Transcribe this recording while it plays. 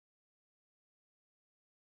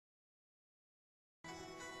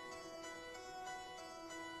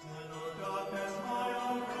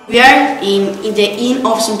We are in the Inn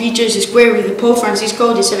of St. Peter's Square with Pope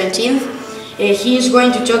Francisco the 17th. He is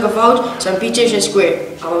going to talk about St. Peter's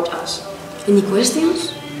Square, about us. Any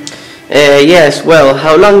questions? Yes, well,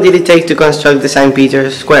 how long did it take to construct the St.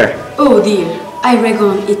 Peter's Square? Oh dear, I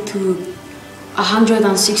reckon it took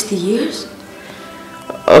 160 years.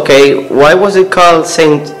 Okay, why was it called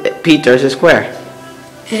St. Peter's Square?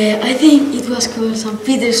 I think it was called St.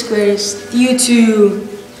 Peter's Square due to,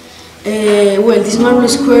 well, this marble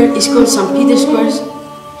square is called St. Peter's Square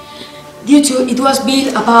due to it was built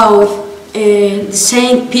about the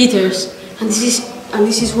St. Peter's, and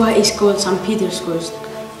this is why it's called St. Peter's Square.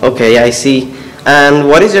 Okay, I see. And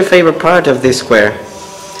what is your favorite part of this square?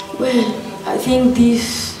 Well, I think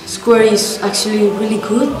this square is actually really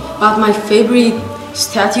good, but my favorite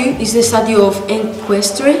statue is the statue of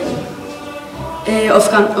Equestre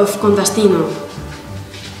of Contastino.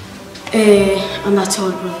 And that's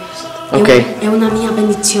all, brothers. Okay. È una mia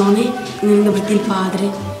benedizione nel nome del Padre,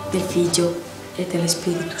 del Figlio e dello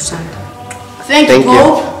Spirito Santo. Thank you,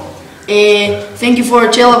 Pope. Thank you for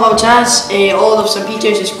telling about us, all of St.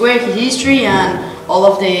 Peter's Square, his history, and all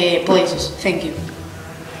of the places. Thank you.